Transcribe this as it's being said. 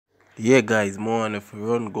Yeah guys, more on if you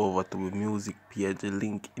run go over to my music page, the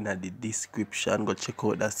link in the description. Go check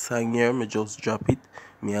out that song here. Me just drop it.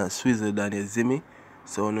 Me and SWIZZLE and you see me.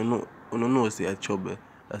 So you know say a trouble.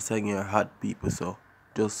 That song here hot people, so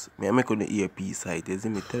just me I make on the earpiece side, you see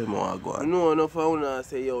me, tell me what I go on. I know enough I wanna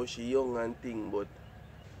say yo she young and thing, but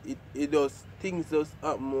it does things just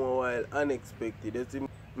happen more while unexpected, you see me.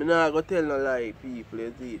 Me not go tell no lie people,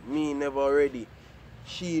 you see it. Me never ready.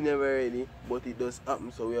 She never ready, but it does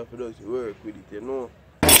happen, so we have to just work with it, you know.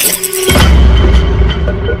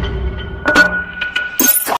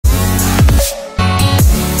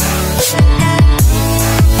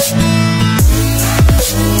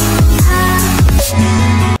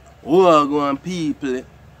 What go on people?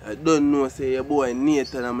 I don't know, say your boy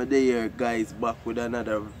Nathan and I'm there guys back with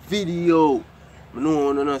another video. I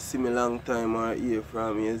know you not see me long time or hear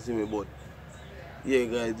from me, you see me, but yeah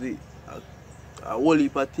guys, a whole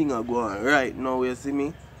heap of things are going on right now, you see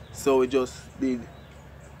me. So we just did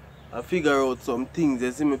figure out some things,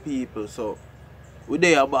 you see me people. So we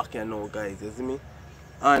there back here now guys, you see me.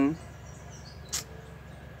 And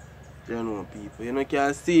you know people, you know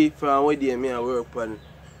can see from where there I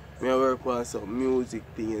work on some music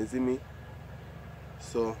thing, you see me.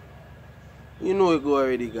 So you know it go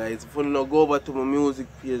already guys. If you not go over to my music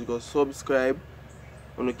page, go subscribe.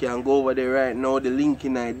 You can go over there right now, the link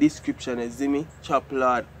in the description, you see me,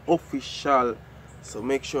 CHOPLAWD official. So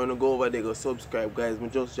make sure you go over there, go subscribe guys. Me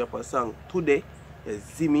just drop a song today, you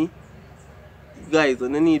see me. Guys, you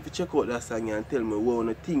need to check out that song and tell me what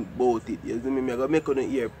you think about it, you see me. I'm gonna make on the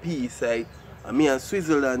earpiece side and me and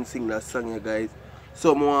SWIZZLE and sing that song, guys.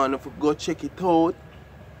 So I want to go check it out,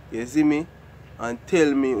 you see me, and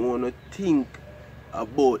tell me what you think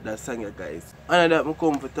about that song, guys. And that I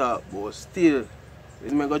come to talk about still.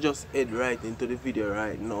 I'm going to just head right into the video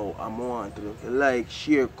right now. I want to like,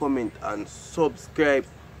 share, comment and subscribe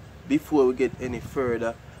before we get any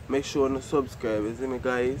further. Make sure you subscribe, you see me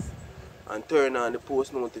guys, and turn on the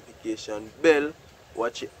post notification bell.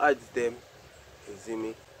 Watch the ads them, you see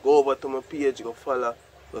me. Go over to my page, go follow,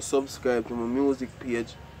 go subscribe to my music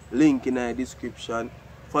page, link in the description.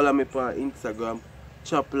 Follow me on Instagram,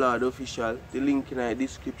 CHOPLAWD official, the link in the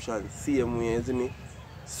description, same way, you see me.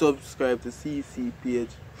 Subscribe to CECE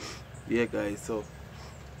page. Yeah guys, so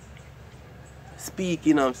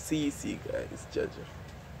speaking of CECE guys, Jaja,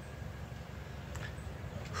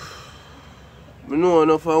 I know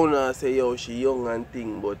enough I wanna say yo she young and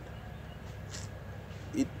thing, but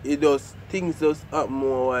it does things just happen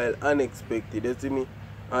more while unexpected, you see me.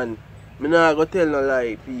 And me not go tell no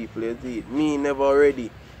lie people, you see it. Me never ready,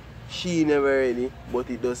 she never ready, but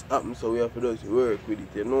it does happen, so we have to just work with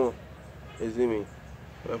it, you know. You see me?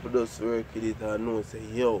 We have to just work with it and know, say,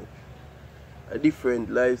 yo, a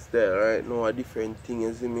different lifestyle right now, a different thing,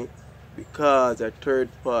 you see me? Because a third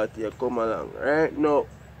party come along right now,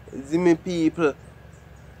 you see me people?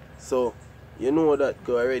 So, you know that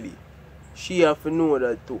go already. She have to know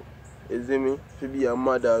that too, you see me? To be a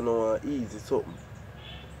mother now easy something.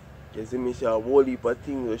 You see me? She have a whole heap of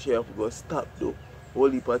things that she have to go stop do.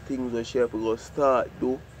 Whole heap of things that she have to go start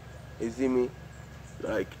do, you see me?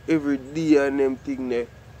 Like every day and them thing there,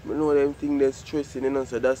 I know them thing they're stressing, you know,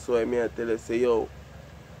 so that's why I tell her, say, yo,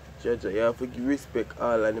 Jaja, you have to give respect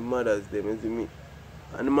all and the mothers them, you see me.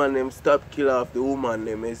 And the man them stop kill off the woman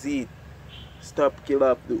them, you see it. Stop kill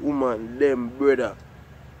off the woman them, brother.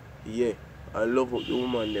 Yeah, I love up the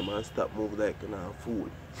woman them and stop move like a fool.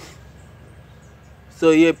 So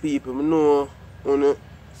yeah people, I know wanna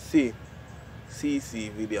see CECE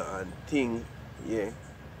video and thing, yeah.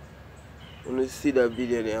 When you see that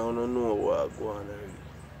video there, I want to know what going on already.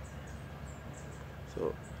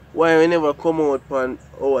 So, why we never come out on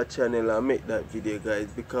our channel and make that video guys?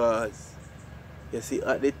 Because, you see,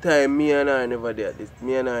 at the time, me and her never there.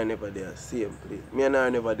 Me and her never there same place. Me and her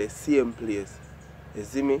never the same place. You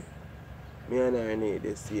see me? Me and her never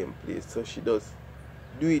the same place. So she does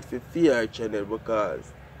do it for fear channel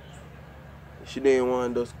because she didn't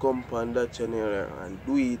want to just come on that channel and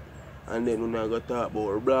do it. And then when I go talk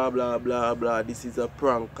about blah blah blah blah, this is a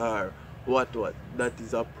prank or what, that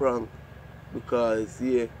is a prank. Because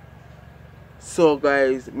yeah. So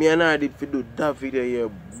guys, me and her did do that video here,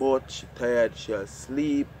 but she tired, she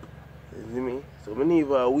asleep. You see me? So I need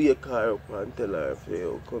to wake her up and tell her if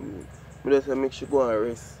you come in. I just make she go and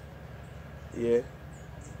rest. Yeah.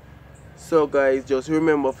 So guys, just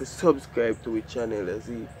remember to subscribe to the channel, you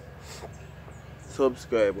see.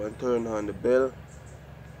 Subscribe and turn on the bell.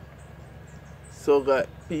 So guys,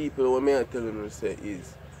 people, what I'm telling you say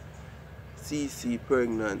is CECE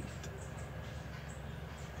pregnant.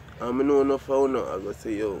 And I know enough I know I go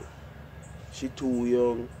say yo, she too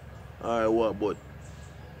young or what, but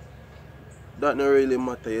that not really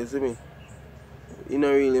matter, you see me? It don't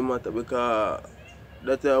really matter because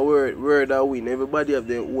that's a word that win. Everybody have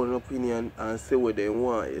their own opinion and say what they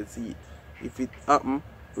want, you see. If it happen,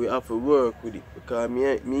 we have to work with it. Because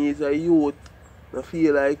me is a youth, I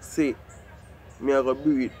feel like say me I go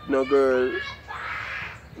breed no girl.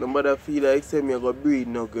 Nobody feel like say me I go breed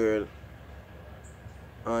no girl.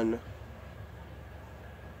 And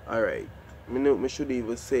alright. Me should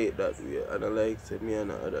even say it that way. And I like say me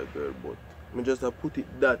and another girl, but me just put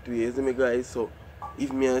it that way, you see me guys. So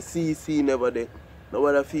if me and CECE never there,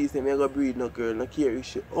 nobody feel say me I go breed no girl, no care if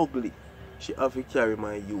she ugly. She have to carry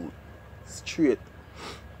my youth straight.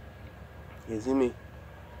 You see me?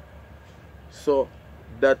 So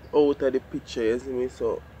that out of the picture, you see me?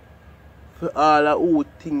 So for all of who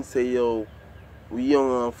think say yo, we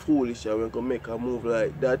young and foolish and we gonna make a move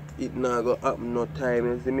like that, it not gonna happen no time,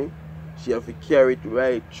 you see me? She have to carry it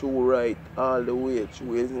right through, right all the way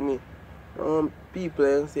through, you see me?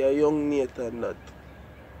 People say a young Nathan that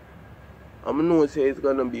I know say it's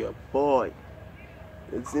gonna be a boy.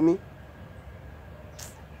 You see me?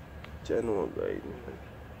 Channel guys.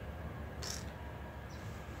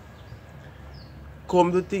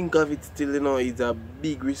 Come to think of it still, you know, it's a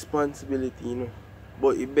big responsibility, you know.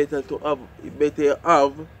 But it better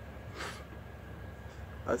have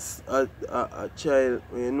a child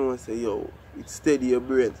when you know say yo, it steady your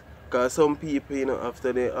brain. Cause some people, you know,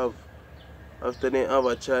 after they have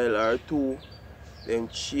a child or two, them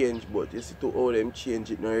change, but you see to how them change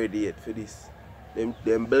it not ready yet for this.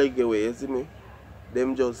 Them beg away, you see me?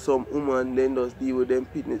 Them just some woman then just deal with them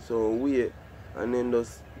pitness some way and then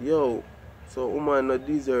just yo, so woman not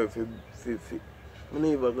deserve for I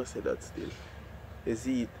never gonna say that still. You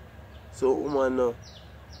see it? So woman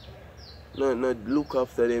not look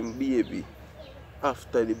after them baby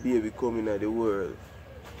after the baby coming out the world.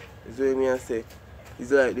 That's what I mean I say.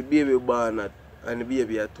 It's like the baby born at and the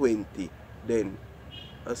baby at 20 then.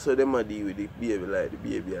 I saw them a deal with the baby like the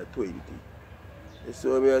baby at 20. That's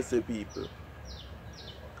what I mean I say people.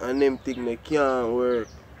 And them think they can't work.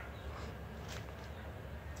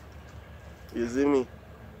 You see me?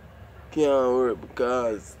 Can't work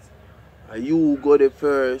because you go there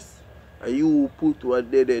first, and you put what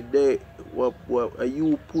they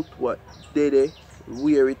you put what they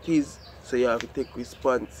where it is, so you have to take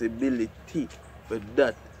responsibility for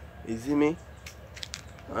that. You see me?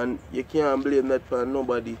 And you can't blame that for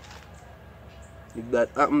nobody. If that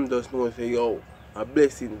happen, just know say yo, a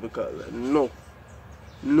blessing because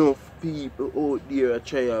enough people out there are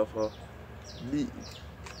trying for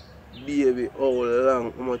baby all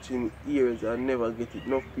along, how much in years and never get it.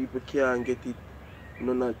 Enough people can't get it,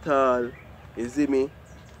 none at all. You see me?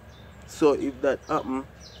 So if that happen,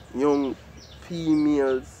 young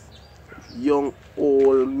females, young,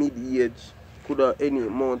 old, mid-age, could have any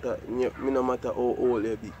amount of, no matter how old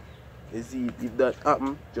they be. You see, if that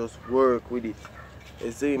happen, just work with it.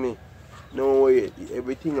 You see me? No way,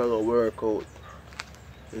 everything will work out.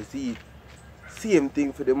 You see, same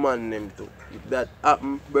thing for the man them too. If that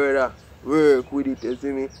happen, brother, work with it, you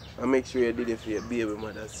see me? And make sure you did it for your baby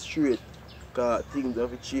mother straight. Because things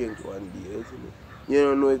have to change one day, you see me? You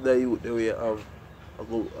don't know if that youth the way you have, I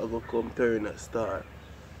go come turn a star.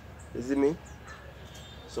 You see me?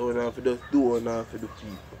 So we have to just do what we have to do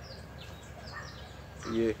people.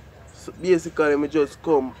 Yeah. So basically, I just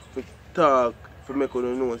come to talk, to make you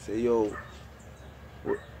know, say, yo,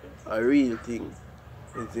 a real thing.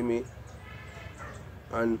 You see me?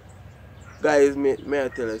 And guys, may I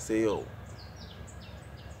tell you, say, yo,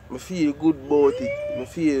 I feel good about it. I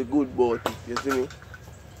feel good about it. You see me?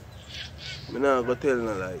 I'm not going to tell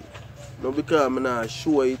no lie. Not because I'm not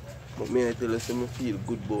show it, but may I tell you, say, I feel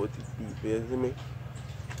good about it, people. You see me?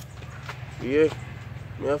 Yeah.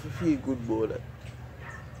 I have to feel good about that.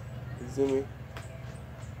 You see me?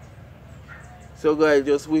 So guys,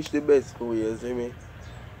 just wish the best for you see me?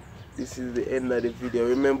 This is the end of the video.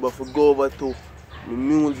 Remember to go over to my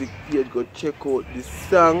music page, go check out the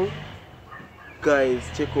song. Guys,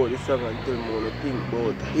 check out the song and tell me what you think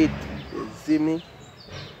about it. You see me?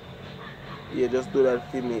 Yeah, just do that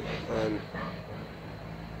for me. And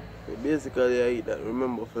basically I hit that.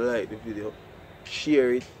 Remember to like the video,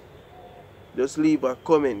 share it. Just leave a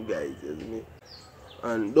comment, guys, you see me?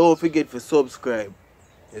 And don't forget to subscribe.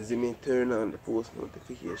 You see me? Turn on the post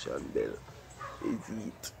notification bell. Is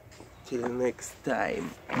it? Till next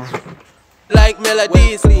time. Like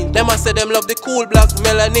melodies, them I say them love the cool black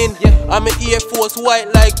melanin. I'm an Air Force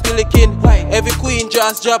white like Pelican. Every queen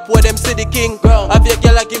just drop where them see the king. Have your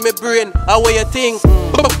girl give me brain, how way you think?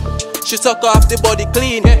 She suck off the body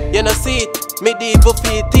clean, you know see it. Me deep for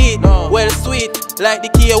feet teeth. Well sweet, like the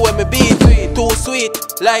key when me beat. Too sweet,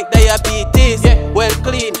 like diabetes. Well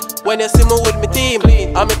clean, when you see me with me team.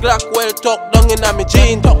 I'm a Glock well tucked down in my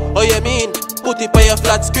jean. Oh you mean, put it on your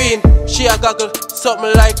flat screen. She a goggle,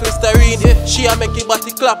 something like Listerine. She a make your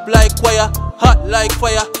body clap like choir. Hot like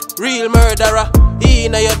fire, real murderer.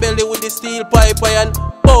 In your belly with the steel pipe iron.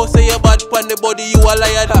 Bow say you bad pon the body, you a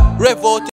lion. Rev out